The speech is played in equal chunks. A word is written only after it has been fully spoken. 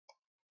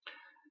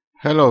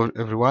Hello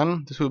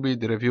everyone, this will be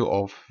the review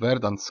of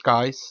Verdant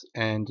Skies,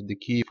 and the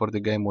key for the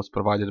game was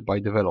provided by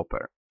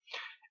developer.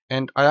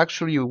 And I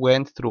actually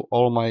went through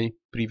all my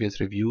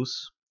previous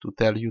reviews to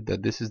tell you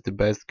that this is the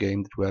best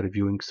game that we are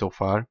reviewing so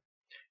far,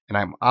 and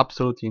I'm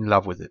absolutely in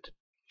love with it.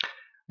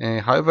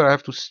 However, I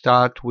have to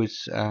start with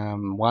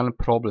one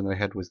problem I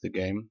had with the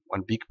game,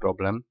 one big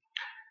problem.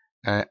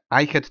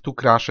 I had two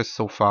crashes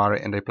so far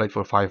and I played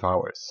for 5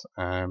 hours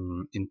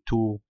in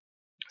two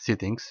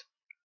sittings.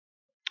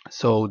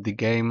 So the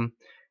game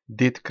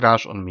did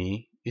crash on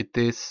me. It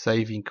is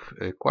saving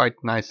quite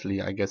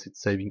nicely. I guess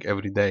it's saving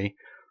every day,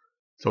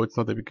 so it's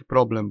not a big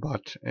problem,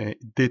 but it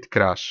did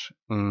crash.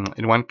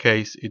 In one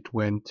case, it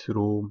went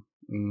through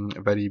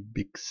a very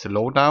big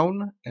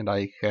slowdown, and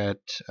I had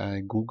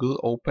Google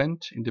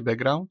opened in the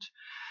background,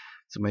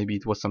 so maybe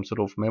it was some sort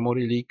of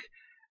memory leak.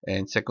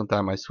 And second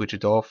time I switched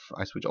it off.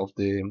 I switched off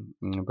the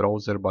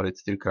browser, but it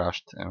still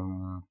crashed.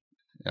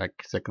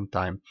 Like second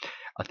time.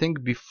 I think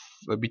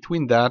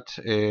between that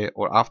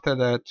or after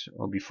that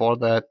or before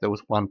that there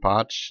was one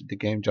patch. The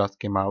game just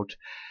came out,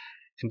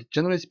 and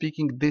generally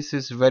speaking, this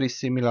is very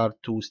similar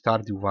to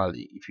Stardew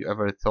Valley. If you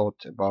ever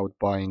thought about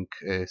buying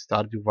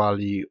Stardew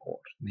Valley, or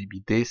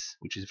maybe this,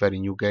 which is very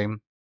new game,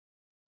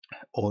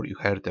 or you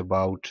heard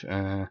about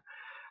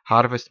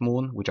Harvest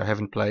Moon, which I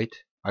haven't played.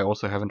 I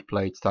also haven't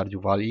played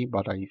Stardew Valley,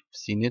 but I've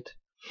seen it.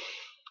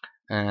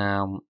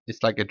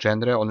 It's like a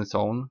genre on its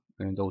own,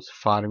 and those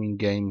farming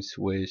games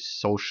with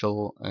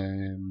social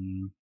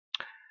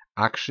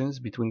actions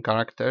between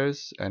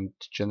characters and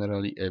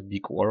generally a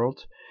big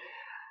world.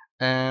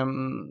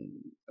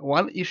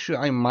 One issue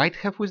I might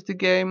have with the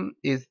game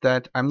is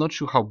that I'm not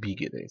sure how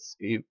big it is.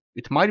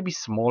 It might be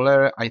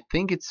smaller. I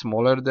think it's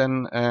smaller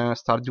than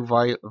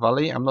Stardew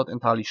Valley. I'm not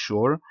entirely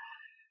sure.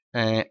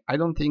 I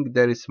don't think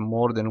there is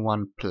more than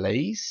one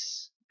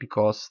place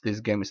because this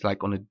game is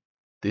like on a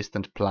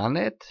distant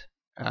planet.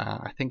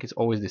 I think it's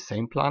always the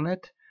same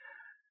planet.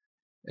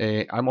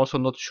 I'm also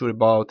not sure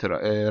about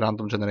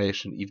random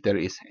generation, if there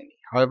is any.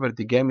 However,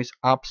 the game is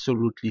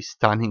absolutely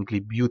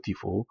stunningly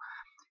beautiful.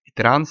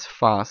 It runs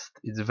fast.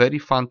 It's very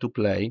fun to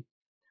play.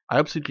 I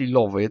absolutely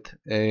love it.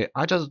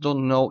 I just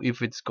don't know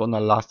if it's gonna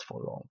last for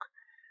long.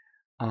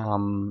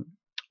 Um,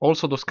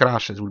 Also, those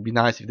crashes would be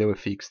nice if they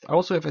were fixed. I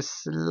also have a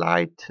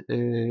slight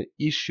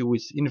issue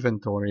with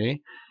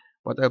inventory,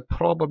 but I'll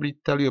probably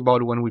tell you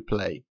about when we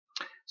play.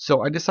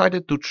 So I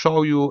decided to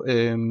show you,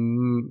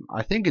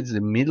 I think it's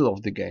the middle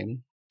of the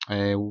game,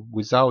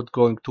 without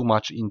going too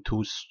much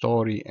into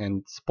story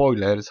and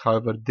spoilers.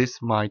 However,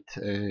 this might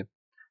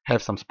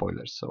have some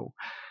spoilers, so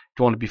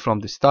it won't be from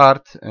the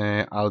start.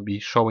 I'll be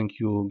showing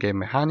you game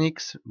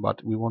mechanics,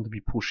 but we won't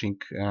be pushing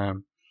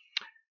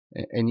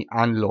any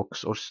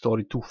unlocks or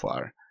story too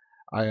far.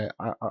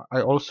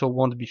 I also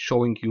won't be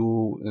showing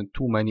you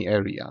too many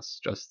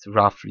areas, just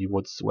roughly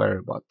what's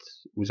where, but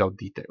without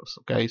details.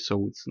 Okay,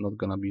 so it's not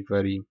gonna be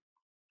very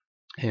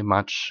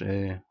much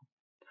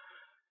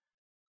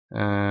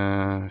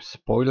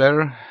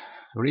spoiler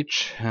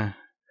rich.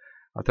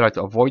 I try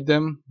to avoid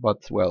them,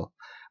 but well,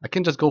 I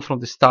can just go from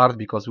the start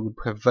because we would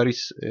have very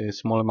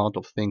small amount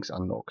of things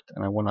unlocked,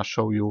 and I want to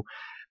show you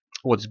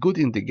what's good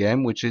in the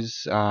game, which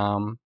is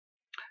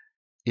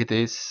it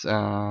is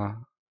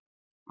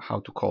how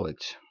to call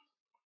it.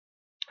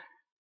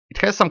 It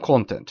has some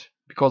content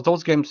because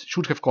those games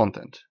should have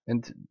content,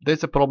 and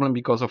there's a problem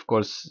because of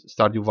course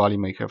Stardew Valley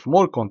may have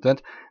more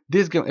content.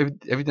 This game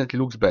evidently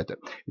looks better.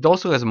 It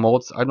also has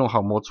mods. I don't know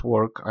how mods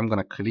work. I'm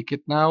gonna click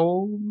it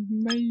now.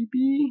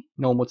 Maybe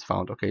no mods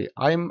found. Okay,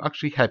 I'm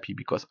actually happy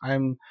because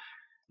I'm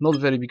not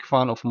very big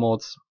fan of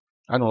mods.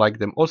 I don't like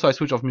them. Also, I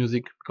switch off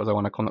music because I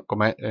want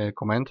to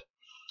comment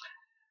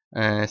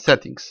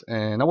settings.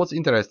 Now, what's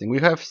interesting? We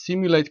have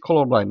simulate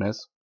color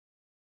blindness.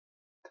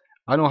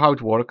 I know how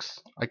it works.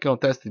 I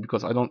cannot test it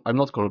because I'm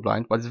not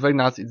colorblind, but it's very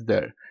nice. It's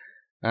there.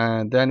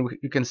 And then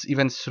you can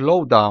even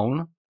slow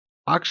down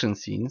action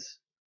scenes,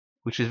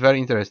 which is very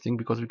interesting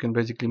because we can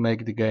basically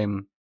make the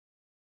game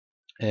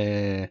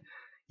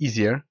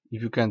easier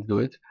if you can't do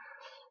it.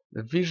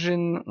 The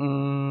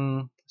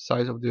vision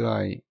size of the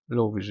eye,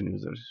 low vision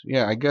users.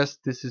 Yeah, I guess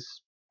this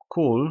is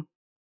cool.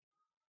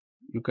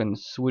 You can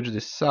switch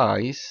the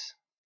size.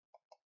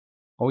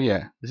 Oh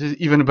yeah, this is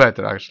even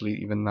better actually,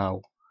 even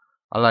now.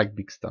 I like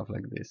big stuff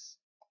like this.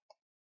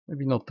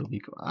 Maybe not too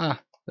big.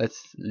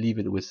 Let's leave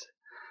it with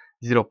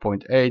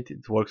 0.8.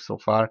 It works so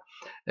far.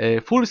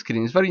 Full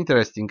screen is very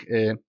interesting.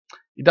 It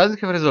doesn't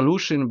have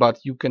resolution, but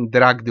you can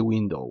drag the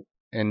window.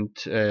 And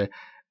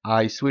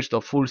I switched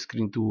off full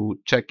screen to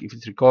check if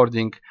it's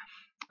recording.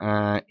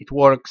 It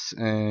works,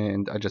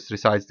 and I just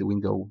resize the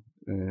window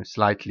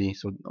slightly.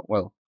 So,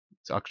 well,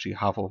 it's actually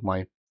half of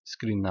my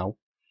screen now.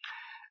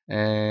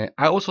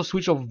 I also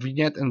switch off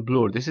vignette and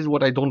blur. This is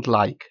what I don't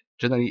like.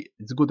 Generally,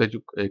 it's good that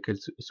you can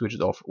switch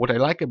it off. What I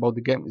like about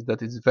the game is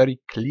that it's very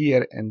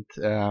clear and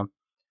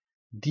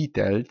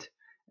detailed,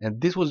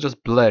 and this was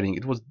just blurring.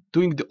 It was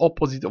doing the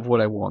opposite of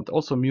what I want.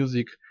 Also,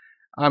 music.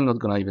 I'm not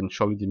gonna even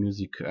show you the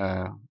music.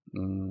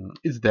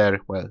 It's there.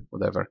 Well,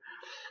 whatever.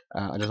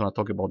 I just want to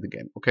talk about the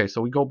game. Okay,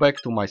 so we go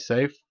back to my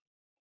save.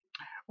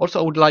 Also,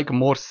 I would like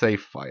more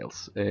save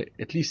files,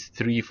 at least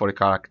 3 for a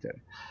character.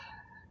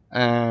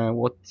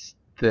 What's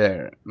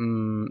there?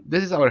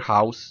 This is our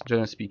house,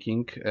 generally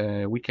speaking.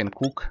 We can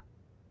cook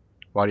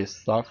various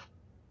stuff.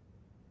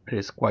 There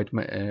is quite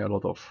a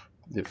lot of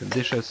different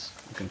dishes.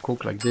 You can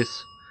cook like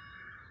this.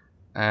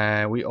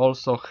 We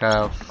also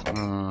have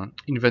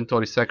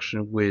inventory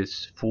section with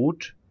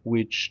food,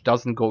 which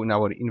doesn't go in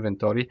our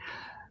inventory.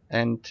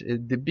 And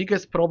the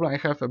biggest problem I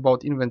have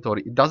about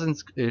inventory, it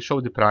doesn't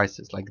show the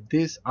prices. Like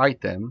this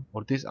item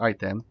or this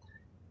item,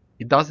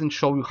 it doesn't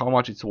show you how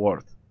much it's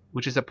worth,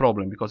 which is a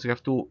problem because you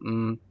have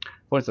to,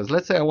 for instance,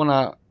 let's say I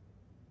wanna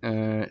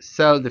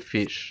sell the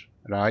fish,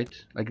 right?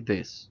 Like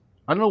this.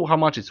 I don't know how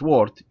much it's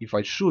worth. If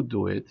I should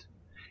do it,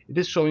 it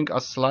is showing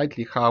us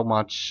slightly how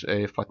much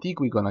fatigue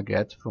we're gonna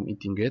get from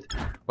eating it.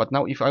 But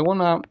now if I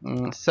wanna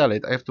sell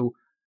it, I have to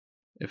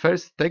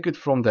first take it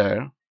from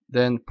there,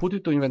 then put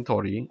it to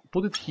inventory,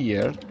 put it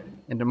here,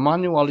 and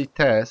manually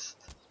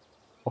test.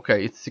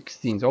 Okay, it's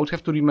 16, so I would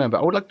have to remember.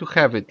 I would like to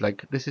have it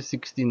like this is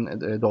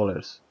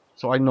 $16,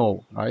 so I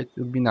know, right? It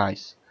would be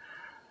nice.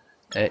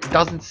 It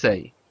doesn't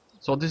say,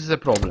 so this is a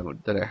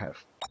problem that I have.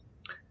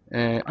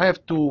 I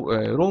have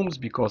 2 rooms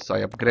because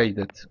I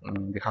upgraded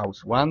the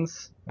house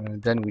once.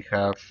 Then we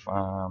have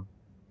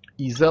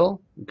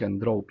easel. You can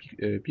draw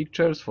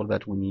pictures. For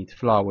that we need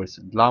flowers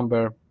and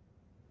lumber.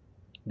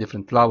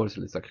 Different flowers,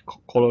 it's like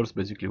colors.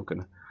 Basically, you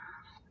can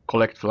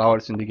collect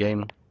flowers in the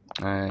game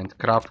and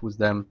craft with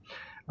them.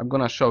 I'm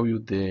gonna show you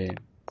the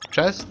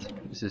chest.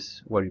 This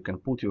is where you can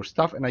put your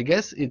stuff, and I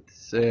guess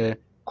it's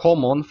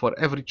common for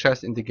every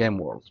chest in the game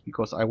world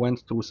because I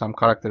went to some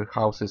character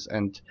houses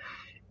and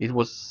it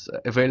was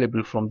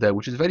available from there,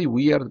 which is very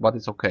weird, but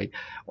it's okay.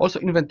 Also,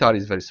 inventory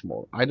is very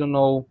small. I don't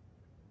know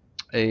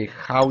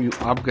how you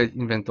upgrade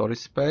inventory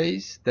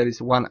space. There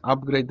is one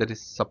upgrade that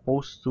is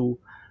supposed to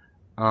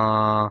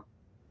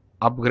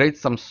upgrade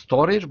some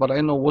storage, but I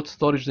don't know what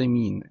storage they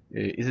mean.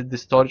 Is it the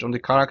storage on the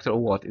character or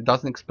what? It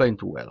doesn't explain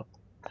too well.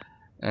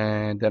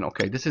 And then,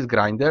 okay, this is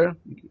grinder.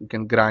 You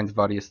can grind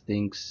various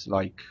things,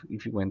 like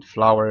if you want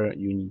flour,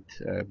 you need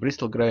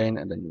bristle grain,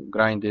 and then you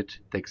grind it.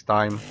 It takes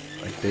time,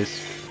 like this.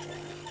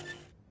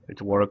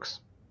 It works.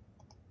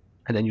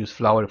 And then use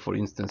flour, for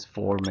instance,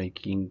 for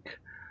making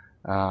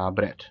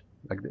bread,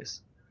 like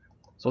this.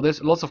 So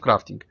there's lots of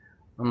crafting.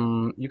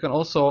 You can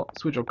also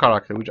switch your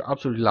character, which I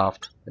absolutely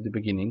loved at the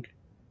beginning.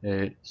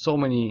 So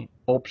many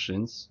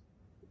options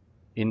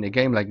in a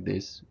game like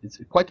this. It's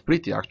quite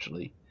pretty,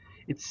 actually.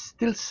 It's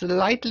still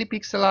slightly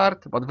pixel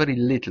art, but very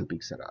little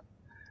pixel art.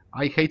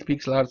 I hate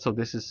pixel art, so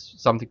this is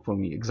something for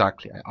me.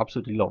 Exactly, I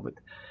absolutely love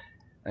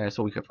it.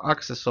 So we have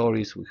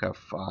accessories, we have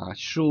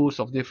shoes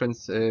of different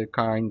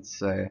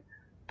kinds,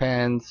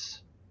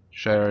 pants,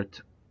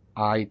 shirt,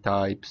 eye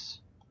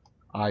types,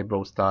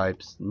 eyebrows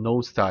types,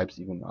 nose types,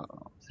 even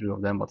 3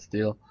 of them, but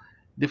still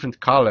different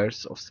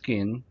colors of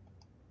skin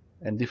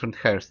and different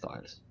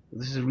hairstyles.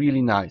 This is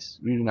really nice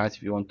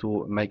if you want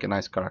to make a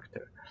nice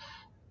character.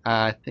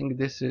 I think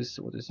this is,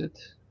 what is it?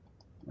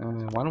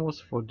 One was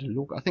for the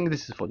look. I think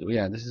this is for the,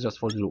 yeah, this is just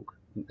for the look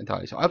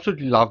entirely. So I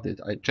absolutely loved it.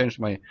 I changed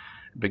my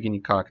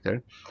beginning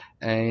character.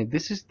 And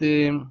this is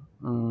the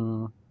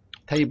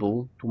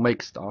table to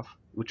make stuff,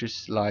 which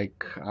is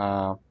like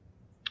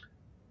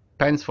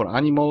pens for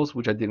animals,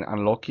 which I didn't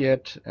unlock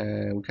yet.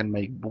 We can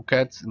make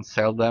bouquets and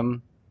sell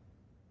them.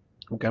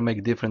 We can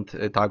make different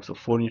types of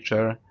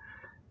furniture,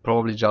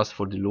 probably just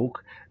for the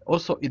look.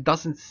 Also, it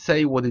doesn't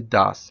say what it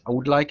does. I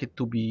would like it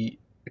to be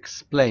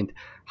explained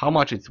how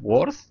much it's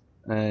worth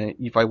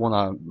if I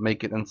wanna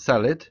make it and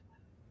sell it,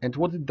 and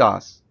what it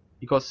does,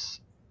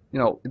 because you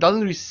know it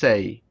doesn't really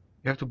say.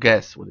 You have to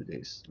guess what it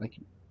is. Like,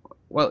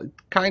 well, it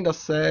kind of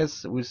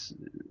says with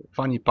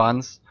funny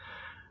puns,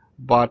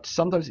 but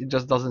sometimes it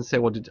just doesn't say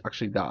what it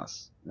actually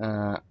does.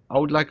 I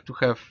would like to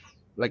have,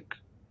 like,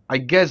 I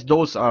guess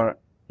those are,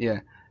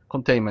 yeah,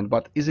 containment,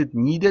 but is it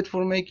needed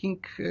for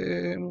making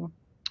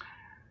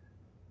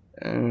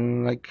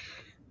like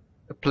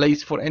a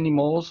place for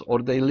animals,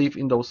 or they live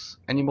in those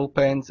animal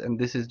pens and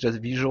this is just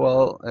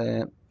visual?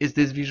 Is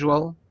this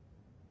visual?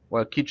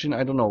 Well, kitchen,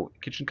 I don't know.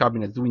 Kitchen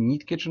cabinet, do we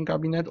need kitchen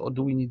cabinet or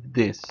do we need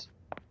this?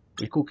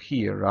 We cook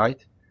here,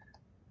 right?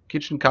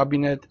 Kitchen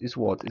cabinet is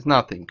what? It's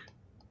nothing.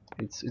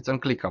 It's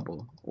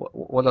unclickable.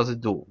 What does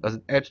it do? Does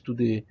it add to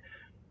the,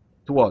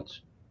 to what?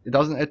 It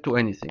doesn't add to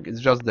anything.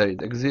 It's just there.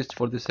 It exists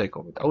for the sake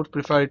of it. I would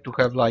prefer it to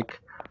have like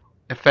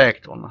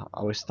effect on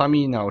our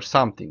stamina or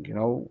something, you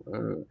know.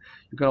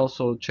 You can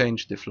also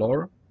change the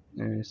floor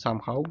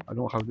somehow. I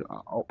don't know how to,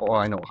 oh,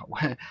 I know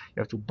how. You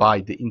have to buy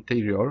the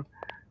interior,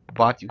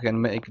 but you can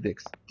make the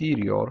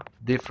exterior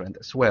different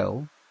as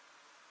well.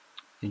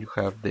 You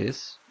have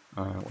this.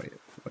 Wait,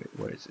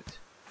 where is it?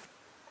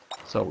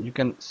 So you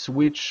can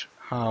switch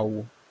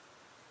how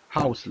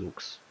house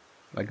looks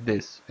like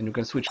this, and you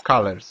can switch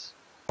colors.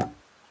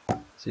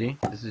 See,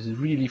 this is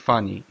really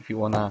funny if you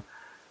wanna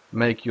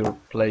make your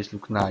place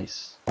look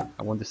nice.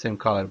 I want the same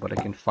color, but I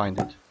can't find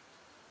it.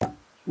 It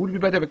would be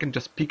better if I can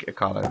just pick a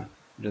color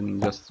than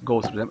just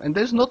go through them. And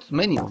there's not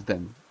many of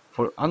them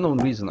for unknown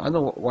reason. I don't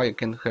know why I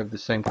can have the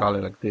same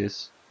color like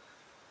this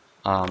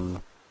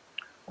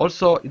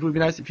Also, it would be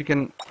nice if you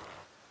can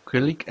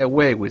click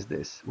away with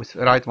this, with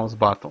right mouse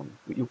button.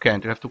 You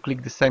can't, you have to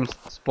click the same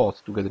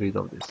spot to get rid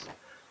of this.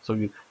 So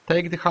you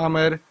take the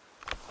hammer,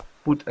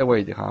 put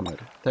away the hammer.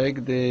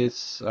 Take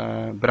this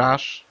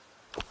brush,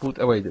 put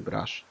away the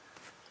brush.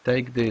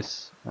 Take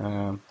this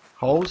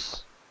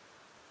hose.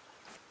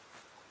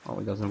 Oh,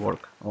 it doesn't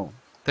work. Oh,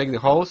 take the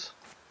hose.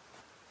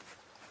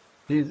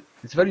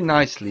 It's very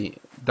nicely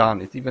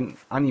done. It's even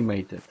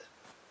animated.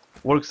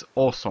 Works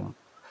awesome.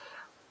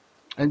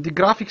 And the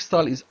graphic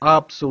style is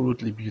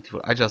absolutely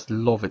beautiful. I just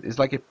love it. It's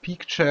like a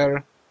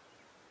picture.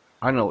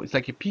 I don't know. It's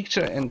like a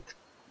picture and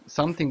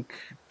something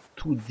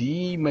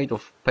 2D made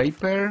of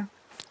paper.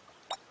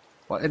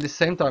 But at the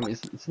same time,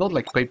 it's not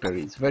like paper.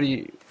 It's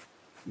very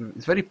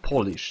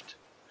polished.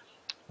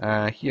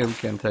 Here we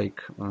can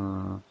take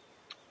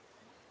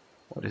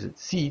what is it?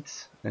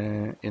 Seeds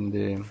in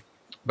the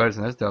bird's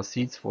nest. There are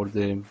seeds for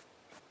the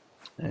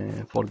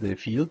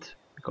field,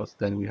 because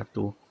then we have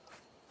to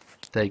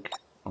take.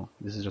 Oh,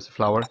 this is just a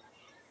flower.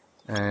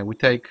 We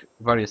take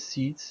various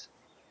seeds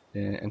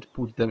and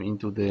put them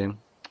into the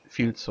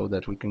field so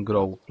that we can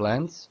grow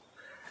plants.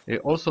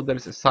 Also, there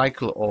is a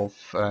cycle of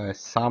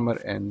summer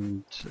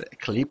and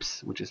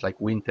eclipse, which is like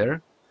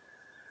winter.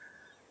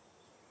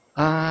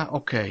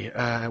 Okay,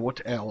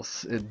 what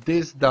else?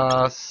 This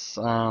does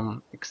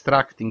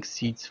extracting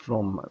seeds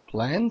from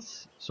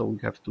plants, so we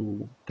have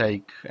to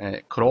take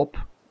a crop,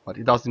 but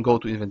it doesn't go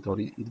to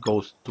inventory, it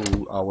goes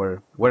to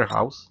our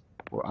warehouse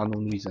for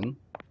unknown reason.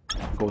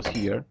 It goes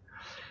here.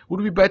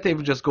 Would be better if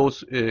it just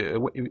goes,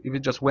 if it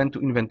just went to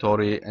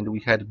inventory and we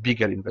had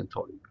bigger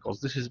inventory,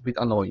 because this is a bit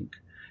annoying.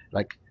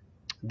 Like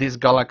this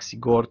galaxy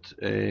gourd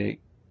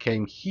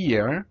came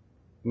here.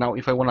 Now,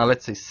 if I wanna,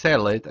 let's say,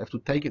 sell it, I have to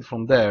take it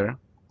from there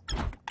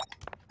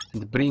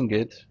and bring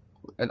it,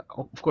 and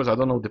of course I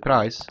don't know the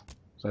price,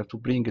 so I have to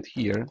bring it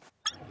here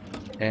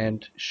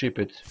and ship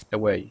it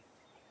away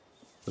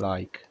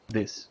like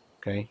this.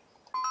 Okay.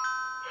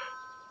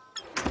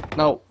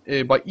 Now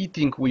by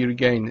eating we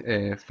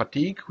regain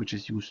fatigue, which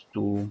is used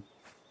to,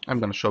 I'm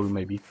gonna show you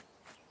maybe.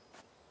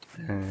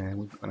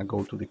 We're gonna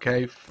go to the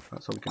cave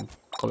so we can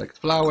collect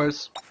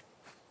flowers.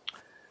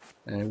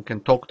 We can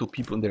talk to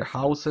people in their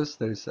houses.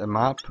 There is a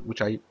map,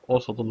 which I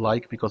also don't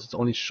like because it's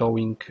only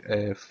showing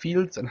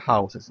fields and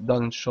houses. It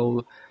doesn't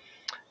show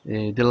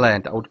the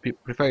land. I would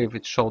prefer if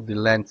it showed the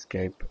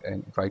landscape,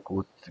 and if I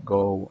could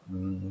go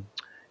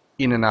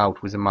in and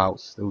out with a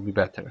mouse, that would be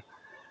better.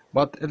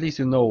 But at least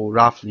you know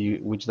roughly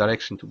which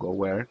direction to go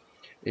where.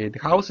 The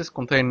houses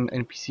contain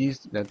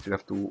NPCs that you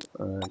have to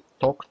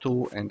talk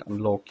to and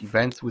unlock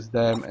events with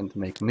them and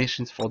make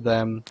missions for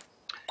them.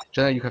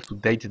 Generally you have to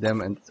date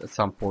them and at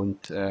some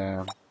point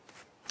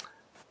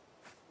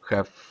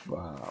have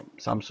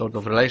some sort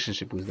of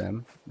relationship with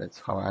them. That's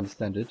how I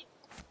understand it.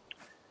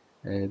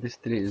 This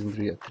tree isn't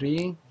really a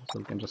tree, so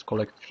we can just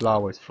collect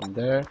flowers from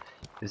there.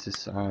 This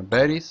is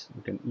berries.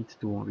 We can eat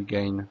to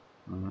regain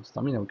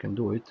stamina. We can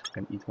do it. We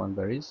can eat 1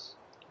 berries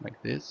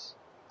like this.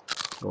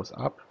 Goes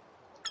up.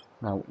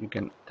 Now you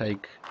can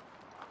take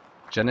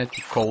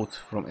genetic code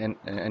from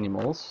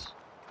animals.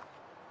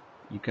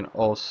 You can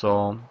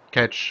also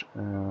catch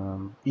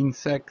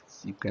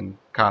insects. You can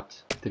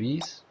cut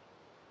trees.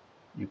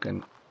 You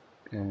can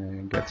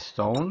get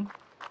stone.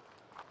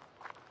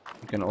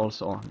 You can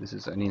also, this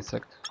is an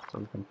insect, so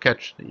you can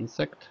catch the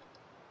insect.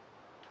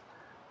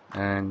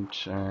 And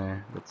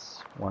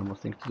that's one more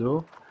thing to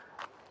do.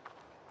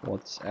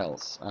 What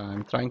else?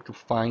 I'm trying to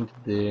find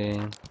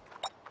the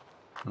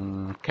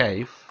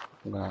cave.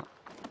 I'm gonna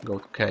go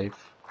to cave.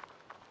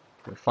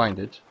 I'll find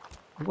it.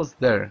 It was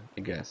there,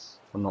 I guess,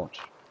 or not.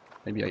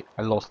 Maybe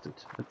I lost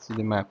it. Let's see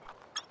the map.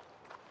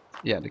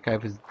 Yeah, the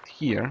cave is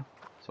here,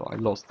 so I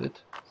lost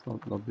it. It's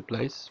not the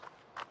place.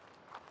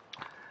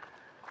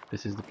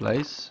 This is the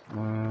place.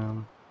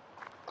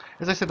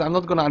 As I said, I'm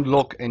not gonna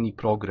unlock any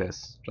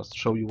progress. Just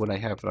show you what I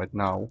have right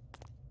now,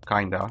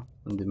 kinda,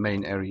 in the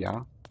main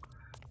area.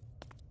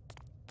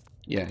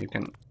 Yeah, you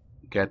can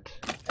get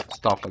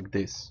stuff like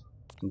this,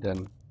 and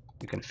then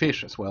you can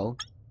fish as well.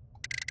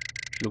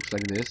 Looks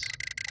like this.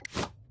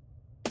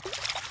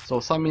 So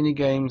some mini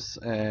games,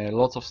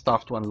 lots of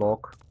stuff to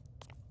unlock.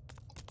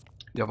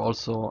 You have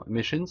also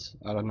missions.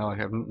 Right now I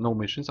have no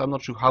missions. I'm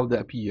not sure how they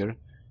appear.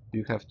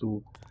 You have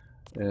to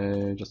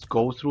just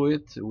go through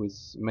it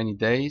with many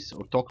days,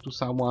 or talk to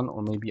someone,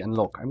 or maybe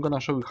unlock. I'm gonna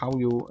show you how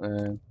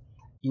you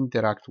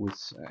interact with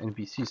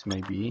NPCs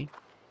maybe,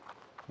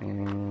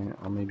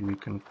 or maybe we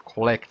can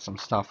collect some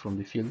stuff from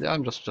the field.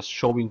 I'm just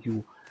showing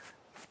you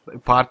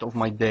part of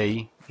my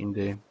day in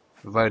the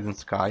Verdant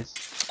Skies.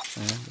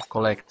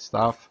 Collect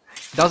stuff.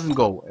 It doesn't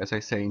go, as I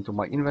say, into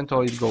my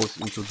inventory. It goes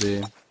into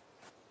the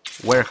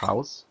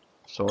warehouse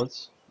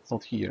sorts. It's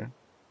not here.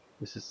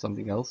 This is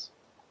something else,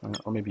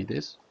 or maybe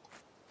this.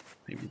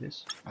 Maybe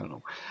this. I don't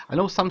know. I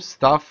know some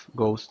stuff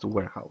goes to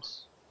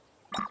warehouse.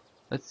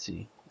 Let's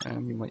see.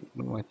 We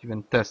might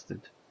even test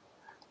it.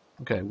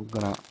 Okay, we're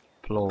gonna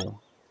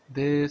plow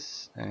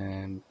this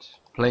and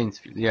plains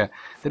field. Yeah,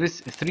 there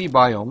is 3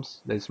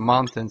 biomes. There's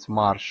mountains,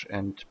 marsh,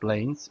 and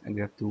plains, and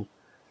you have to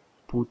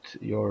put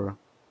your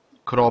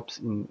crops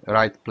in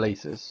right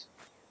places.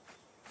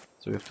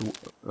 So you have to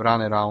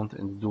run around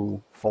and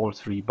do all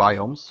 3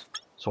 biomes,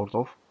 sort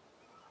of.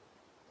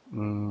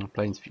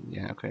 Plains field,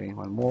 yeah, okay,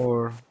 one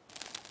more.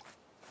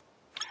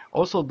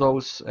 Also,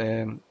 those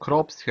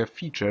crops have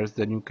features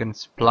that you can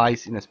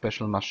splice in a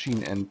special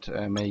machine and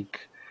make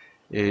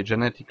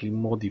genetically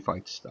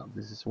modified stuff.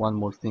 This is one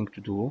more thing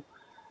to do.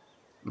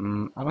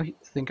 I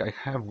don't think I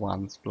have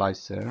one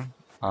splicer.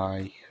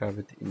 I have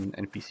it in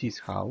NPC's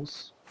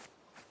house.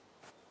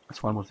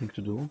 That's one more thing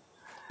to do.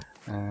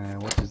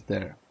 What is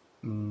there?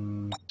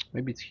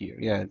 Maybe it's here.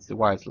 Yeah, it's the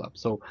Wise Lab.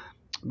 So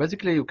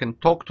basically you can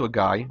talk to a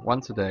guy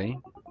once a day.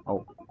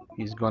 Oh,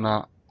 he's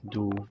gonna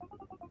do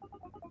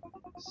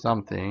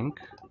something.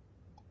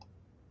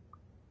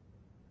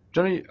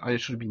 Generally I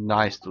should be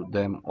nice to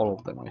them, all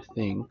of them, I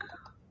think.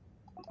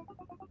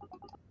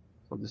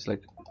 So this is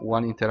like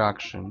one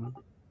interaction.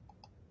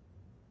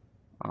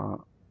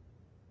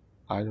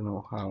 I don't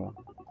know how.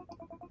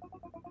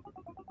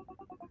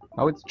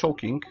 Now it's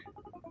choking.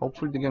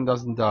 Hopefully the game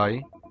doesn't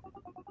die.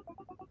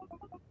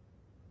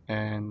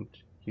 And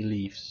he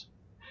leaves.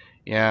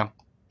 Yeah.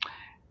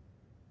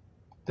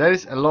 There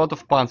is a lot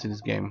of puns in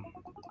this game.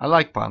 I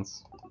like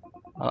puns.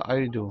 I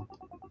really do.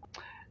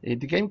 The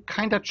game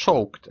kinda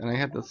choked and I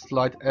had a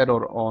slight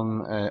error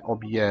on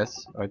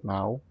OBS right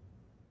now.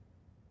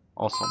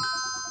 Awesome.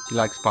 He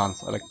likes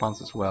puns. I like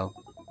puns as well.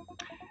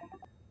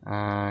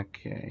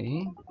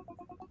 Okay.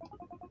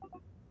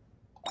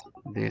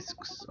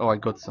 Discs. Oh, I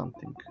got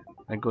something.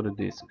 I got a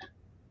disc.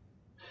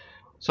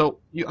 So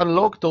you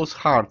unlock those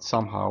hearts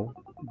somehow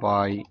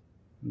by...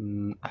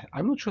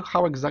 I'm not sure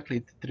how exactly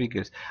it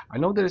triggers. I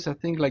know there is a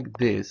thing like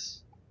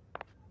this,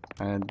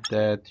 and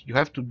that you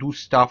have to do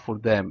stuff for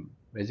them.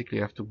 Basically,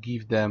 you have to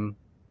give them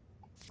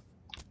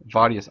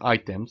various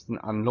items and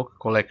unlock a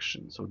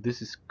collection. So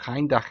this is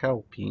kinda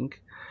helping,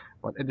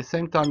 but at the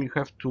same time you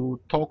have to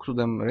talk to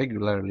them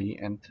regularly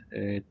and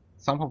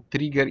somehow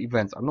trigger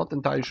events. I'm not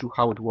entirely sure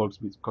how it works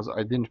because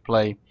I didn't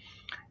play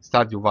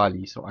Stardew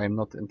Valley, so I'm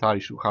not entirely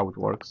sure how it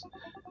works.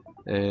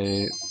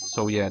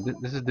 So yeah,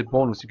 this is the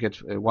bonus you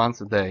get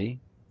once a day.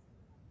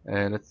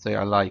 Let's say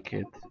I like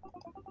it.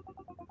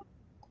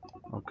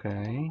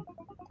 Okay.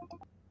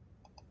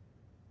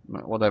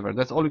 Whatever,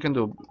 that's all you can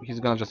do. He's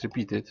gonna just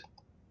repeat it.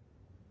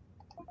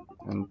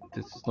 And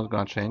this is not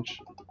gonna change.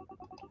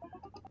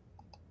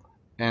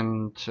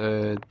 And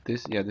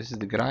this is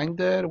the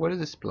grinder. Where is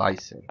the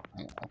splicer?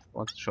 I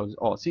want to show this.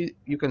 Oh, see,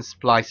 you can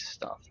splice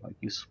stuff. Like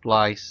you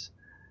splice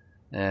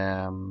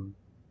 2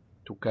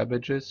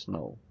 cabbages.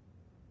 No,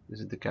 this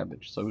is the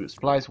cabbage. So you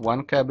splice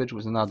 1 cabbage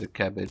with another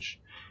cabbage.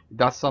 It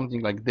does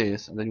something like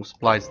this, and then you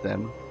splice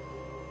them,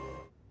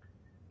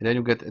 and then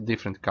you get a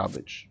different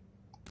cabbage,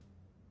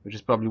 which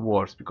is probably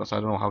worse because I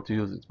don't know how to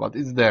use it, but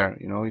it's there.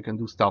 You know, you can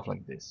do stuff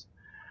like this.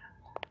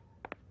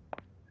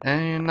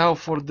 And now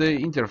for the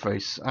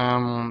interface.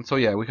 So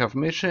yeah, we have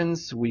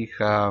missions, we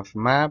have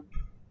map,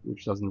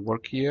 which doesn't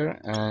work here,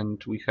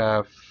 and we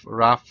have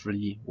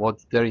roughly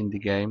what's there in the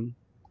game.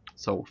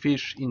 So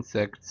fish,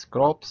 insects,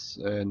 crops,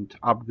 and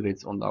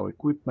upgrades on our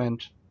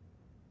equipment.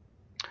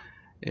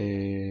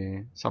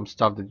 Some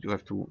stuff that you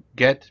have to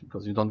get,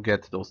 because you don't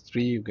get those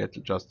 3, you get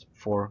just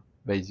 4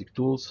 basic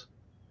tools,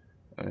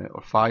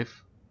 or 5,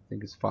 I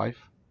think it's 5.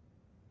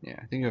 Yeah,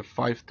 I think you have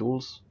 5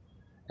 tools,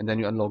 and then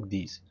you unlock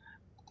these.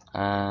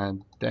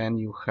 And then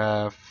you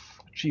have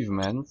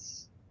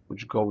achievements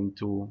which go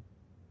into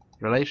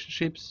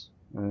relationships.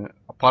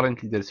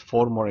 Apparently there's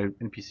 4 more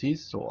NPCs,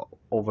 so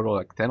overall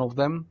like 10 of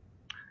them.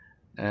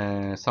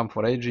 Some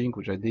for aging,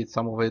 which I did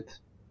some of it,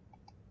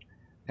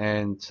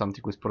 and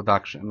something with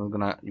production. I'm not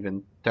gonna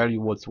even tell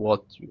you what's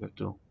what, you have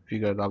to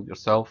figure it out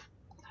yourself.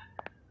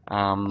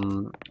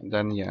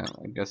 Then yeah,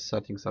 I guess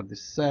settings are the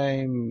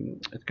same.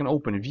 It can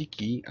open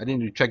wiki. I didn't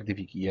really check the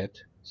wiki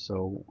yet,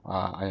 so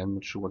I am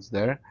not sure what's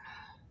there.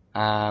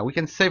 We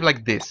can save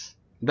like this.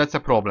 That's a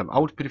problem. I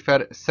would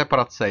prefer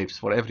separate saves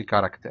for every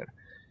character,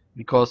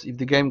 because if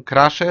the game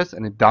crashes,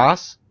 and it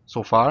does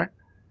so far,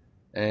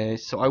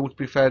 so I would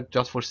prefer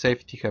just for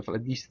safety have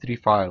at least 3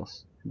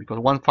 files, because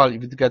one file,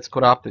 if it gets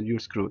corrupted, you're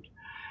screwed.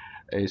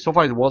 So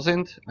far it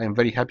wasn't. I am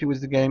very happy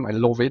with the game. I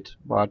love it,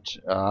 but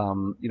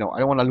you know, I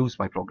don't want to lose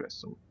my progress,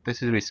 so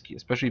this is risky,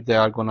 especially if they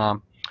are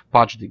gonna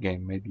patch the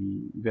game, maybe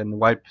even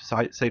wipe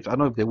saves. I don't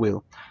know if they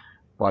will,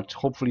 but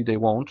hopefully they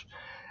won't.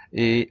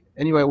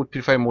 Anyway, I would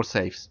prefer more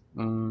saves.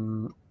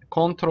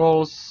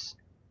 Controls,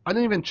 I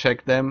don't even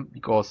check them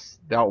because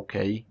they're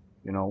okay,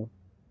 you know.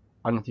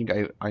 I don't think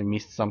I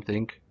missed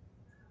something.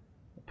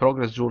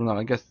 Progress journal,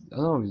 I guess, I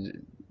don't know,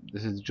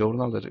 this is the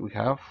journal that we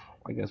have.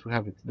 I guess we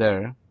have it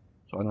there,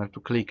 so I don't have to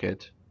click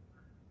it.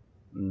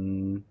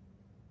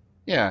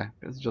 Yeah,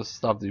 it's just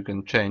stuff that you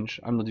can change.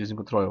 I'm not using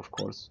control, of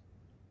course.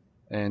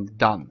 And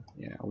done.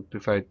 Yeah, I would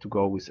prefer to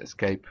go with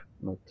escape,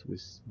 not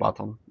with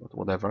button, but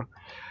whatever.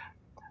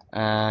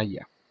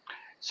 Yeah.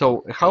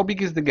 So how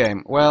big is the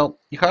game? Well,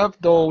 you have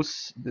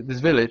this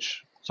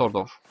village sort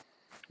of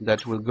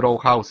that will grow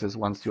houses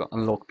once you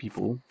unlock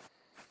people.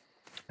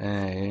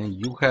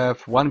 You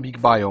have 1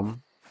 big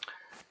biome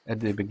at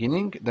the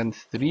beginning, then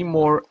 3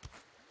 more,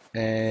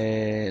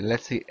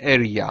 let's say,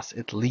 areas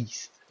at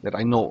least that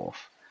I know of.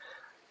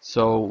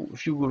 So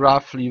if you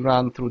roughly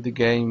run through the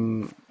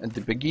game at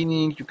the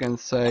beginning, you can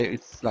say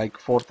it's like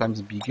 4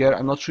 times bigger.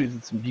 I'm not sure if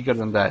it's bigger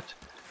than that.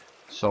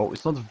 So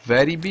it's not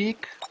very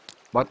big,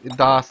 but it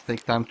does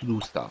take time to do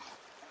stuff.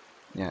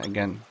 Yeah,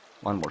 again,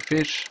 1 more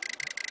fish.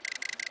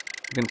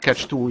 You can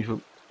catch 2 if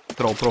you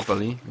throw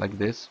properly, like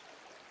this.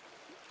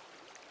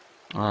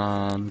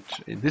 And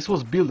this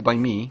was built by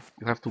me.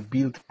 You have to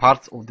build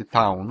parts of the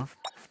town.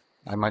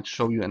 I might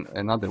show you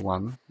another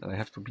one that I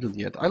have to build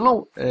yet. I don't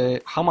know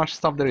how much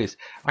stuff there is.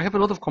 I have a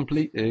lot of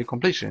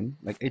completion,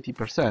 like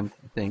 80%,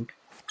 I think.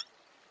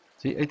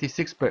 See,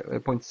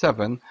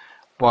 86.7,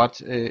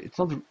 but it's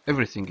not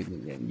everything in the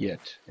game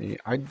yet.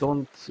 I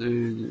don't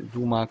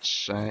do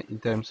much in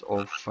terms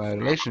of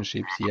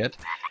relationships yet.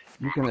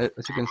 You can,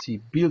 as you can see,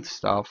 build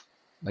stuff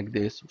like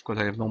this. Of course,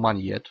 I have no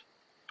money yet,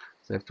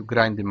 so I have to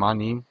grind the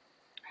money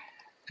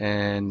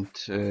and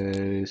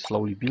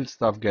slowly build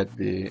stuff. Get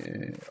the,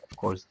 of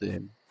course,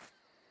 the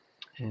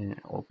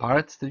all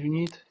parts that you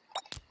need,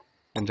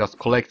 and just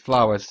collect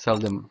flowers, sell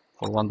them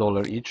for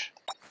 $1 each.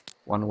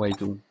 One way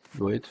to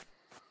do it.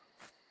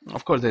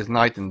 Of course, there's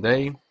night and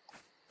day.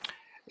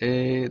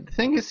 The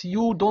thing is,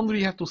 you don't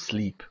really have to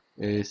sleep.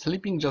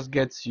 Sleeping just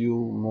gets you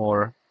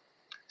more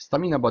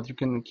stamina, but you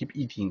can keep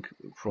eating,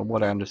 from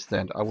what I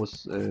understand. I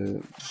was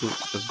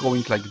just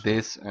going like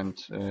this, and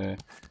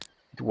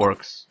it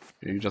works.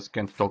 You just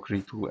can't talk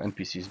really to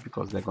NPCs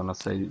because they're gonna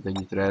say they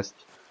need rest,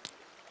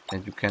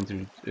 and you can't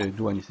really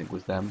do anything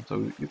with them.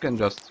 So you can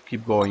just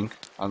keep going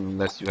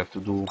unless you have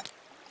to do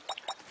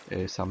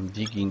some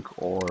digging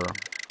or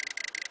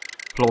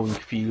plowing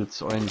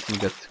fields or anything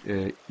that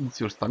eats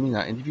your stamina.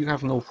 And if you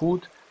have no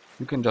food,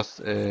 you can just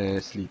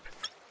sleep.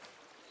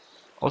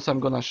 Also, I'm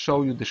gonna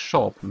show you the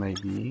shop,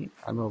 maybe.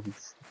 I don't know if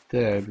it's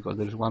there, because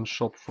there's one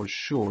shop for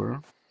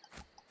sure.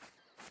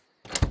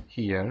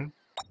 Here.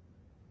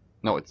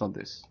 No, it's not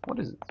this. What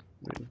is it,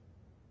 really?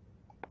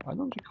 I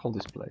don't recall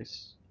this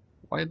place.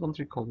 Why I don't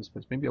recall this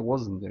place? Maybe I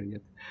wasn't there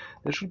yet.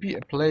 There should be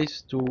a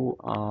place to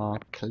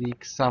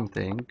click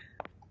something.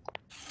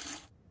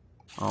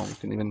 Oh, we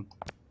can even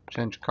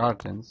change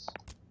curtains.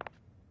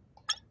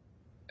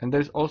 And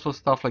there's also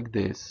stuff like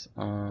this.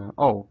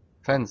 Oh,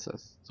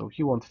 fences. So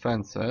he wants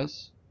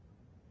fences.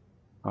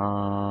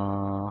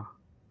 I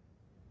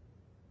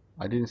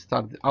didn't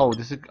start. Oh,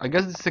 this is, I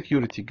guess, the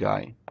security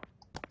guy.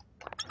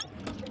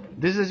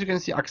 This is, as you can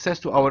see, access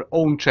to our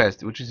own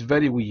chest, which is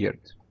very weird,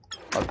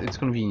 but it's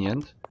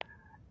convenient.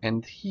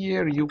 And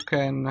here you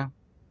can.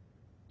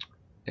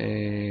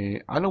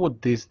 I know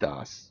what this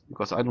does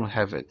because I don't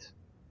have it.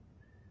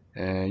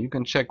 You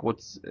can check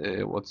what's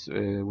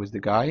with the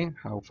guy,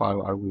 how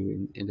far are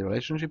we in the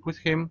relationship with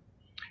him,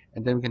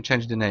 and then we can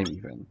change the name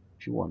even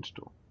if you want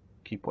to.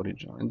 Keep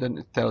original, and then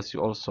it tells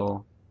you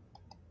also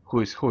who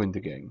is who in the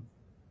game.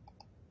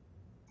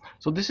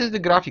 So this is the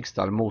graphic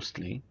style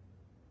mostly,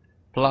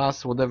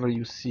 plus whatever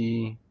you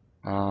see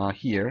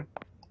here.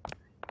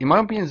 In my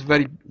opinion, it's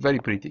very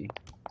pretty.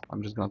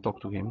 I'm just gonna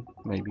talk to him,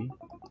 maybe.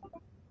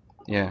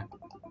 Yeah,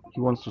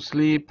 he wants to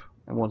sleep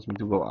and wants me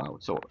to go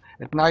out. So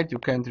at night you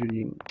can't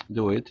really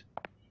do it.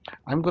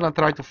 I'm gonna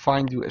try to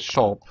find you a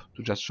shop,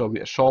 to just show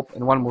you a shop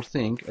and one more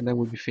thing, and then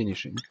we'll be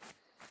finishing.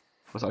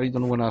 Because I really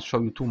don't wanna show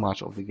you too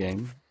much of the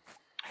game.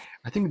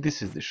 I think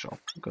this is the shop,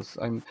 because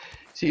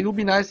see, it would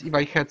be nice if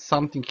I had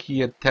something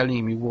here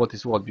telling me what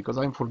is what, because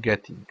I'm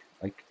forgetting.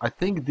 Like, I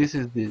think this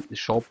is the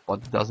shop,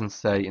 but it doesn't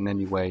say in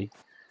any way.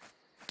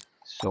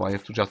 So I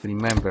have to just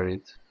remember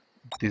it.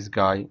 This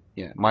guy,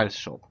 yeah, Miles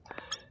shop.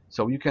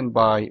 So you can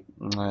buy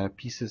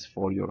pieces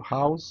for your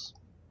house,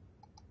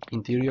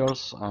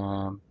 interiors,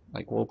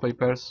 like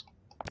wallpapers.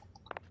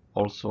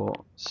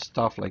 Also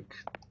stuff like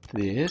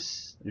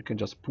this, you can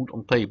just put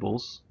on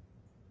tables.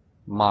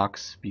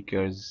 Mugs,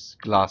 speakers,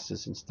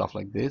 glasses and stuff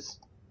like this.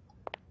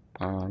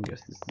 I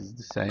guess this is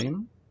the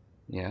same.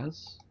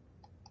 Yes.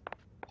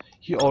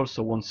 He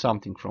also wants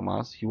something from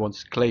us. He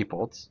wants clay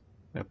pots.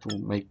 We have to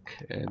make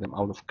them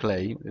out of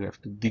clay. We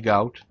have to dig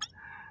out.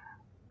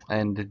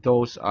 And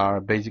those are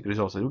basic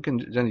resources. We can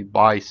generally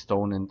buy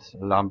stone and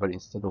lumber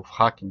instead of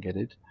hacking at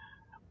it.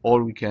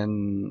 Or we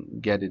can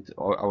get it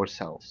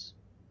ourselves.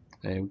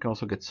 We can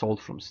also get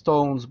salt from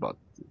stones, but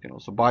we can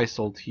also buy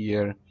salt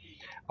here.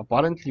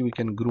 Apparently we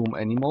can groom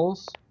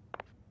animals,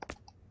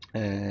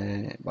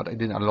 but I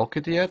didn't unlock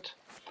it yet.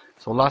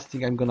 So last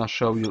thing I'm gonna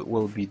show you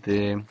will be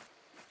the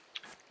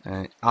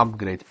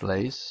upgrade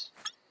place,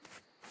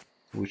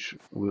 which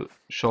will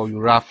show you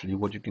roughly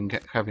what you can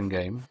have in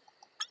game.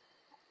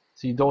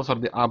 See, those are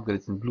the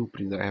upgrades and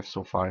blueprints that I have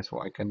so far,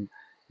 so I can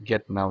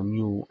get now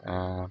new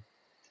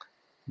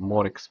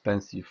more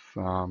expensive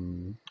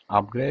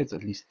upgrades,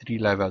 at least 3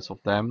 levels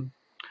of them.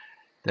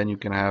 Then you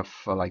can have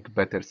like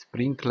better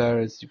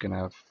sprinklers, you can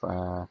have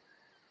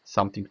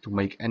something to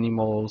make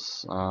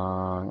animals,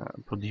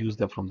 produce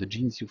them from the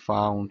genes you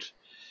found.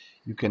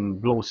 You can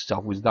blow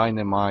stuff with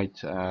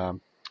dynamite,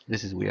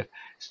 This is weird.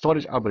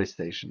 Storage upgrade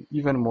station.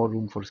 Even more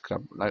room for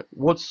scrap. Like,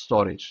 what's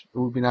storage? It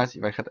would be nice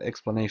if I had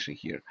explanation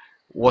here.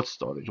 What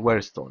storage? Where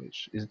is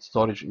storage? Is it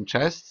storage in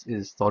chests?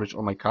 Is it storage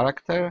on my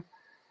character?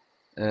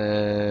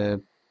 I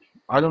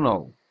don't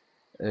know.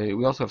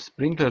 We also have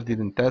sprinklers.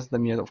 Didn't test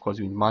them yet. Of course,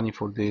 you need money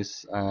for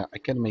this. I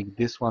can make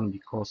this one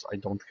because I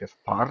don't have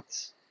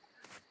parts.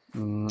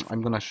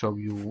 I'm gonna show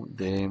you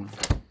the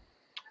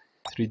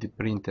 3D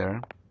printer.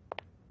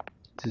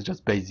 This is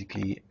just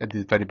basically at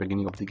the very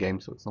beginning of the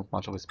game, so it's not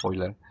much of a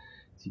spoiler.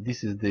 See,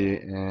 this is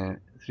the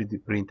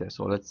 3D printer.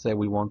 So let's say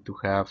we want to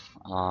have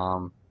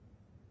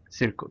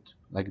circuit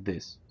like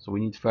this. So we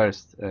need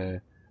first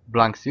a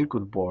blank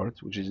circuit board,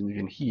 which isn't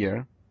even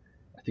here.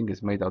 I think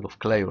it's made out of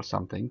clay or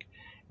something.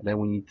 And then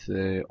we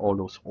need all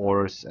those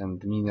ores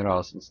and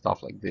minerals and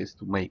stuff like this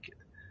to make it.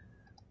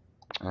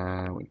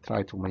 We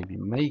try to maybe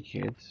make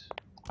it.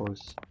 Of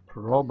course,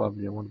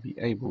 probably I won't be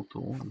able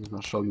to. I'm just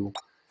gonna show you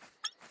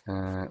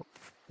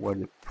where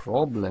the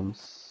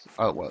problems.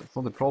 Oh well, it's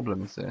not a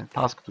problem. It's a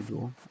task to do.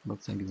 I'm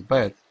not saying it's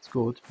bad. It's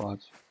good, but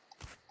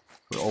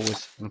we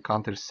always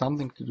encounter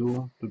something to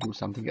do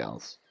something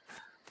else.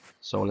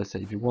 So let's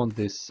say if you want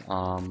this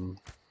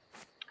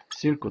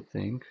circuit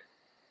thing,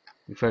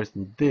 we first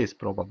need this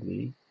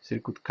probably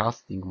circuit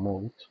casting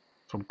mold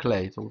from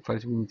clay. So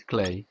first we need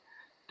clay.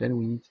 Then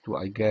we need to,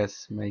 I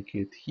guess, make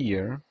it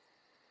here.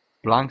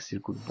 Blank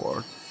circuit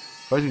board.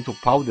 First we need to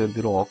powder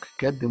the rock,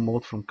 get the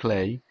mold from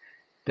clay,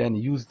 then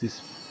use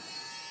this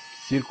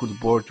circuit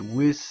board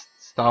with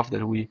stuff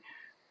that we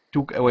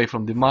took away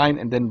from the mine,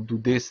 and then do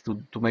this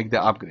to make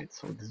the upgrade.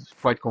 So this is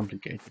quite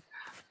complicated.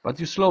 But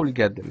you slowly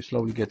get there. You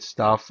slowly get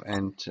stuff,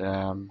 and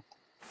yeah,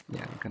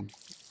 you can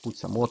put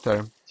some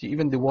water. See,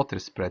 even the water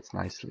spreads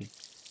nicely,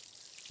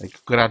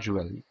 like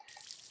gradually.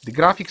 The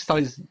graphic style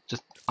is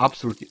just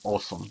absolutely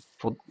awesome.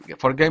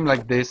 For a game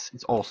like this,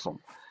 it's awesome.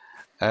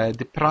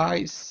 The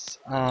price,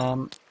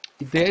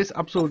 it is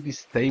absolutely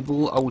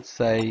stable. I would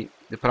say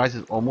the price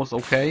is almost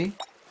okay.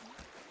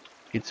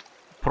 It's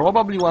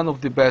probably one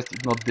of the best,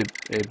 if not the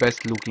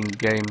best looking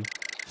game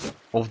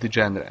of the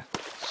genre.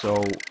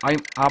 So I'm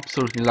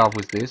absolutely in love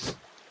with this.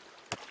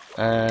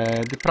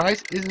 The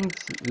price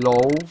isn't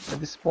low at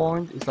this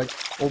point. It's like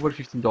over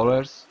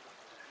 $15.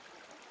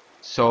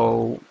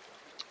 So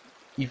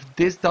if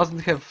this doesn't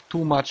have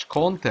too much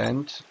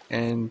content,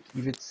 and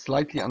if it's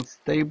slightly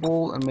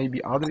unstable and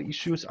maybe other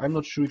issues, I'm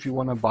not sure if you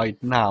want to buy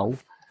it now,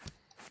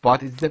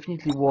 but it's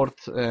definitely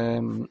worth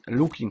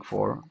looking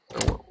for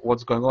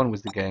what's going on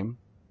with the game.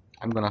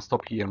 I'm gonna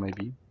stop here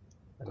maybe,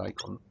 like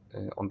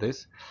on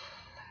this.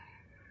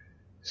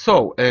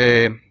 So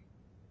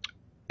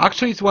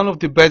actually it's one of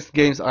the best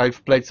games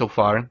I've played so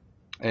far.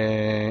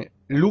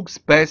 Looks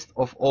best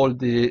of all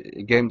the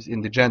games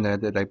in the genre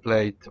that I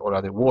played or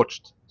rather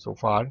watched so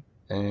far.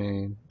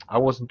 I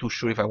wasn't too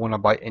sure if I want to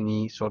buy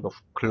any sort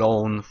of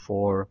clone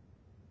for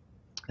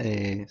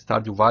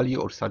Stardew Valley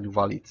or Stardew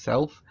Valley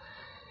itself.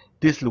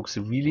 This looks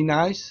really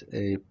nice,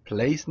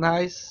 plays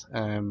nice,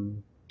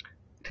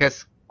 it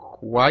has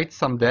quite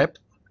some depth,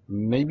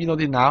 maybe not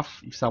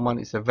enough if someone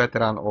is a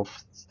veteran of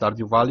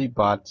Stardew Valley,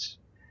 but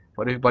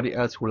for everybody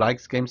else who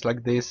likes games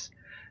like this,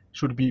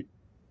 should be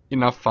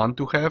enough fun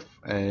to have.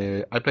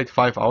 I played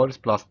 5 hours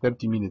plus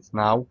 30 minutes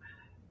now,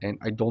 and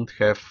I don't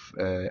have,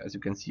 as you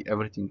can see,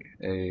 everything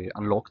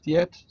unlocked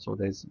yet, so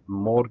there's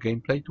more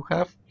gameplay to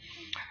have.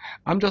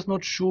 I'm just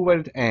not sure where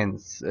it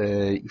ends.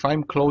 If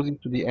I'm closing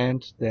to the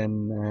end,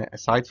 then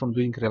aside from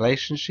doing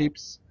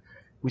relationships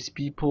with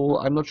people,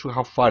 I'm not sure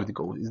how far it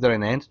goes. Is there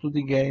an end to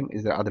the game?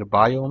 Is there other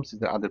biomes? Is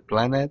there other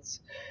planets?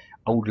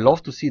 I would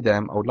love to see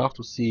them. I would love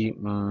to see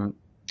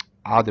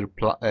other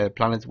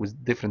planets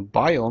with different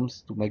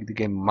biomes to make the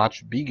game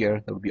much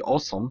bigger. That would be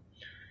awesome.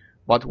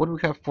 But what we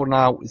have for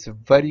now is a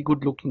very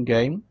good looking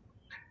game,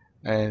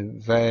 a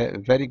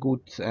very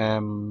good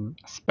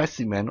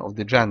specimen of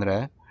the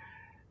genre.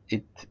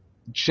 It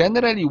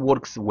generally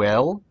works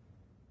well.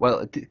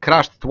 Well, it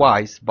crashed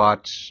twice,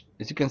 but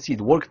as you can see,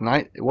 it works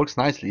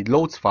nicely. It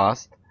loads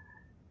fast.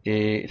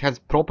 It has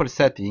proper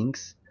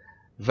settings,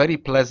 very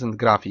pleasant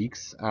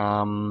graphics,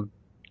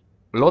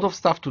 a lot of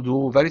stuff to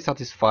do, very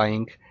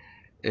satisfying.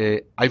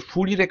 I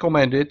fully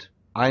recommend it.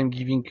 I'm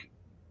giving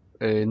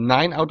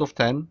 9 out of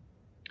 10.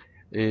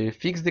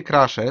 Fix the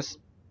crashes,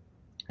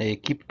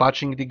 keep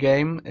patching the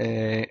game,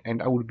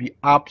 and I would be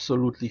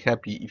absolutely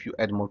happy if you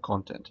add more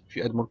content. If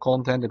you add more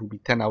content, it would be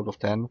 10 out of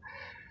 10.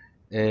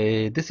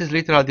 This is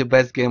literally the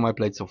best game I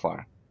played so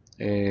far.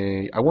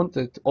 I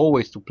wanted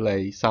always to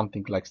play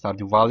something like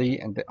Stardew Valley,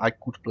 and I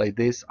could play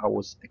this. I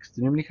was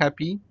extremely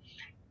happy.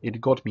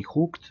 It got me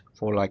hooked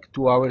for like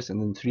 2 hours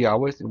and then 3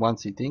 hours in one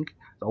sitting.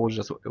 I was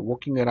just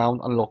walking around,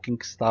 unlocking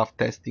stuff,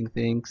 testing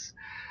things.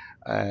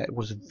 It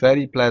was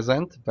very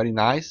pleasant, very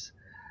nice.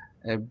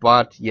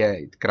 But yeah,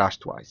 it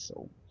crashed twice.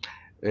 So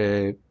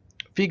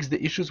fix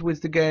the issues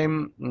with the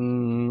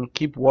game,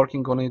 keep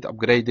working on it,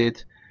 upgrade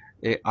it.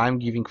 I'm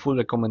giving full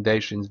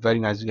recommendations. Very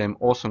nice game,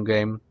 awesome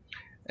game.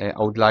 I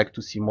would like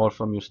to see more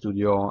from your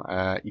studio.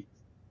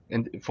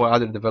 And for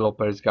other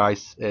developers,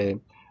 guys,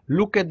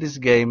 look at this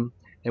game,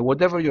 And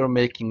whatever you're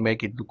making,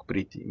 make it look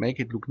pretty, make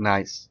it look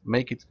nice,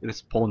 make it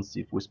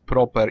responsive with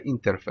proper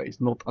interface,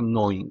 not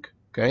annoying.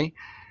 Okay.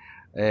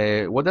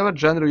 Whatever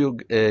genre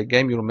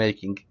game you're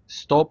making,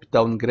 stop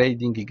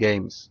downgrading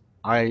games.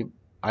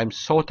 I'm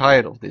so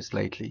tired of this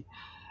lately.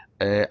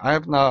 I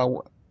have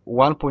now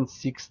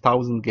 1.6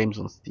 thousand games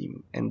on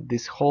Steam, and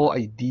this whole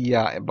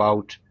idea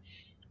about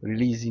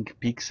releasing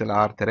pixel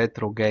art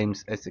retro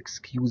games as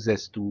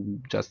excuses to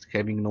just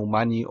having no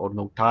money or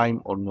no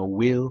time or no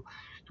will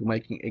to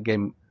making a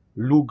game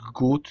look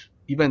good,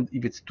 even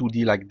if it's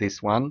 2D like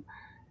this one,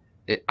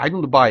 I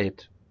don't buy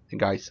it,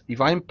 guys.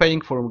 If I'm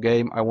paying for a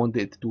game, I want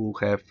it to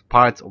have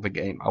parts of a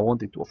game. I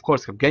want it to, of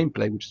course, have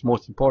gameplay, which is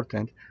most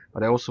important,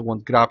 but I also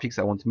want graphics,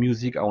 I want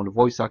music, I want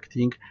voice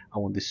acting, I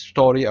want the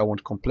story, I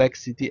want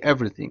complexity,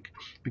 everything.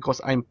 Because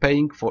I'm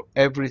paying for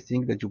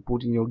everything that you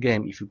put in your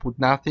game. If you put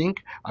nothing,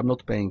 I'm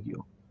not paying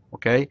you.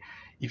 Okay?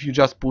 If you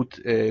just put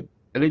a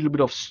little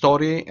bit of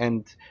story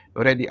and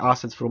ready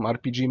assets from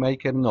RPG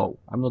Maker, no,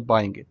 I'm not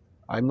buying it.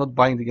 I'm not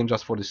buying the game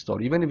just for the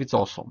story, even if it's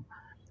awesome.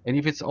 And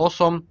if it's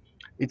awesome,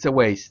 it's a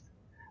waste.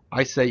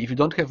 I say if you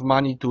don't have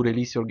money to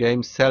release your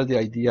game, sell the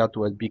idea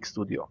to a big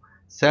studio.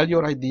 Sell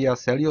your idea,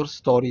 sell your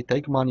story,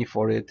 take money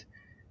for it,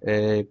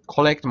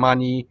 collect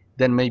money,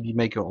 then maybe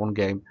make your own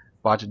game.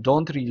 But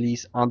don't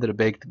release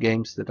underbaked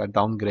games that are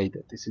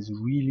downgraded. This is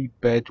really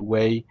bad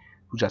way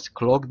to just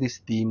clog this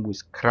Steam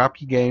with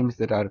crappy games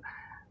that are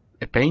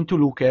a pain to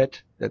look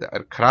at, that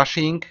are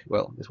crashing.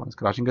 Well, this one's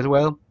crashing as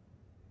well,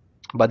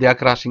 but they are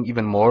crashing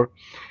even more.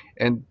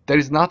 And there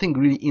is nothing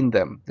really in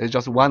them. There's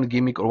just one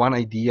gimmick or one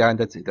idea, and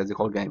that's it. That's the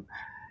whole game.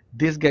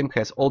 This game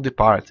has all the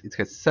parts. It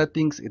has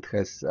settings, it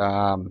has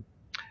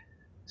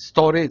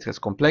story, it has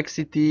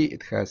complexity,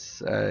 it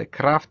has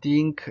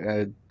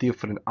crafting,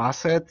 different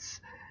assets,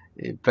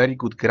 very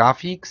good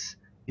graphics.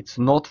 It's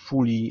not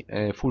fully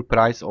full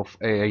price of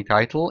a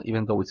title,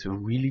 even though it's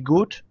really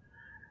good.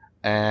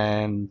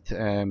 And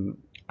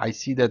I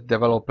see that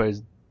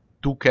developers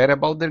do care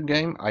about their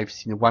game. I've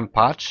seen one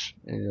patch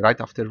right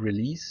after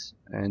release,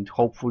 and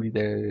hopefully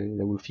they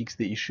will fix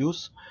the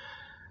issues.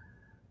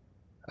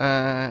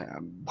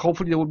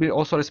 Hopefully they will be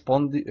also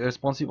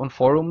responsive on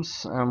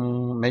forums.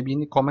 Maybe in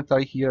the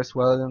commentary here as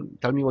well.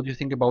 Tell me what you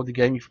think about the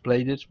game if you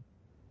played it.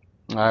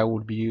 I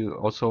would be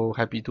also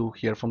happy to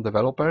hear from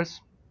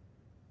developers.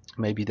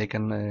 Maybe they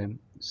can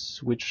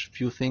switch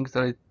few things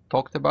that I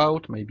talked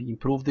about, maybe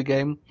improve the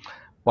game.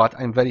 But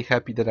I'm very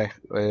happy that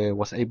I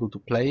was able to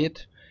play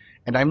it.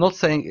 And I'm not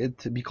saying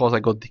it because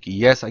I got the key.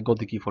 Yes, I got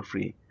the key for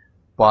free.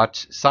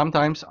 But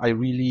sometimes I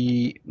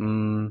really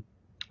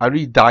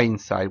die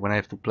inside when I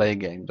have to play a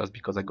game just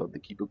because I got the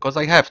key. Because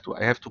I have to.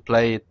 I have to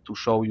play it to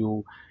show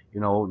you, you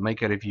know,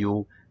 make a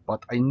review.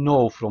 But I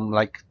know from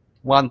like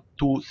 1,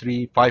 2,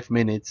 3, 5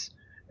 minutes,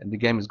 and the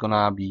game is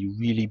gonna be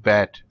really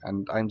bad.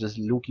 And I'm just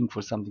looking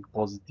for something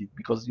positive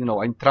because, you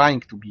know, I'm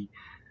trying to be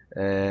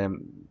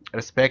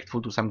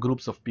respectful to some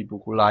groups of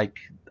people who like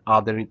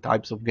other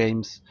types of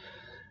games.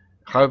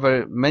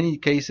 However, many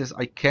cases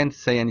I can't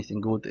say anything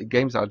good.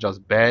 Games are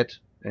just bad.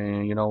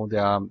 You know, they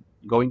are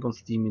going on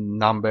Steam in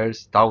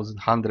numbers,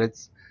 thousands,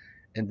 hundreds,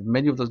 and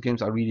many of those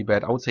games are really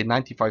bad. I would say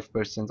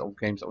 95% of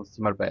games on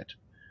Steam are bad,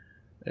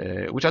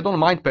 which I don't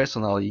mind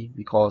personally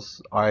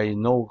because I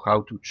know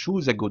how to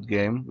choose a good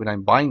game when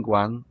I'm buying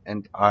one,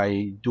 and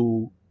I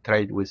do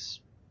trade with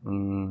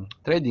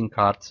trading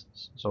cards.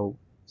 So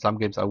some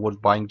games are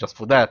worth buying just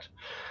for that.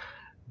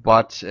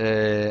 But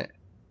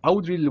I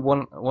would really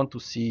want to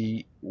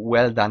see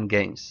well done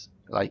games.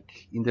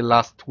 Like in the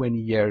last 20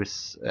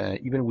 years,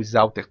 even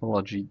without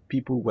technology,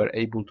 people were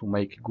able to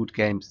make good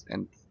games,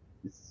 and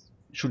it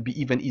should be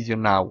even easier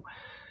now.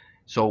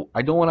 So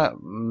I don't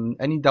want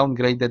any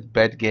downgraded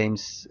bad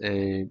games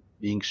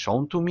being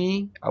shown to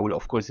me. I will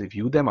of course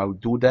review them, I will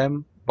do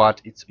them,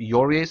 but it's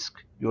your risk.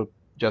 You're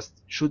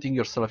just shooting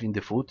yourself in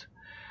the foot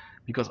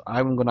because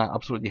I'm gonna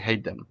absolutely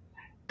hate them.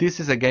 This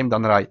is a game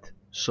done right.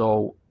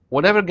 So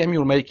whatever game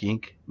you're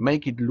making,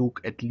 make it look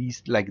at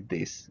least like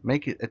this.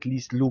 Make it at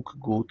least look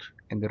good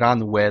and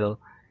run well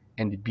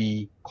and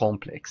be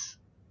complex.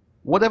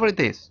 Whatever it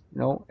is, you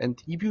know.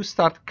 And if you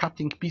start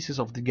cutting pieces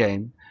of the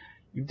game,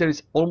 if there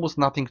is almost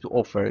nothing to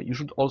offer, you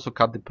should also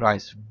cut the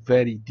price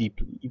very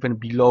deeply, even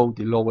below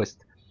the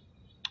lowest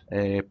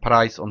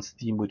price on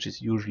Steam, which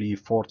is usually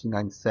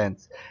 49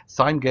 cents.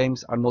 Some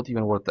games are not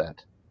even worth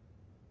that.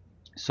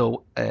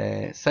 So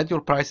set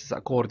your prices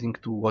according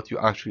to what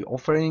you're actually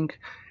offering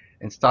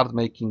and start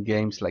making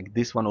games like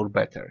this one or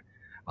better.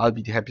 I'll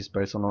be the happiest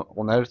person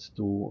on earth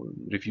to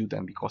review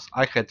them because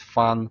I had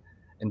fun,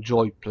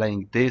 enjoy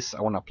playing this.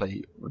 I want to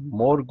play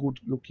more good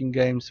looking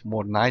games,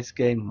 more nice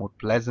games, more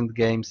pleasant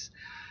games,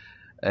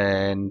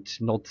 and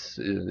not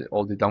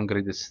all the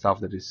downgraded stuff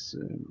that is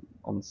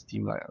on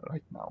Steam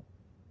right now.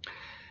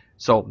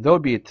 So that will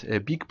be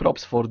it. Big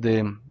props for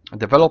the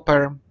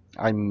developer.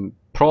 I'm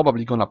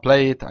probably gonna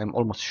play it. I'm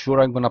almost sure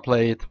I'm gonna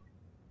play it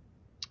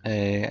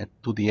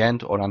to the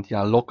end or until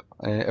I lock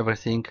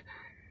everything.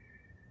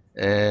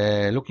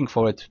 Looking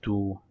forward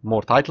to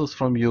more titles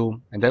from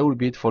you, and that will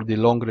be it for the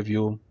long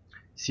review.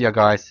 See you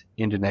guys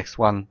in the next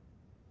one.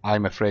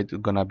 I'm afraid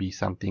it's gonna be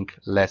something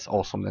less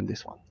awesome than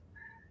this one.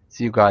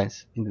 See you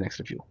guys in the next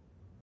review.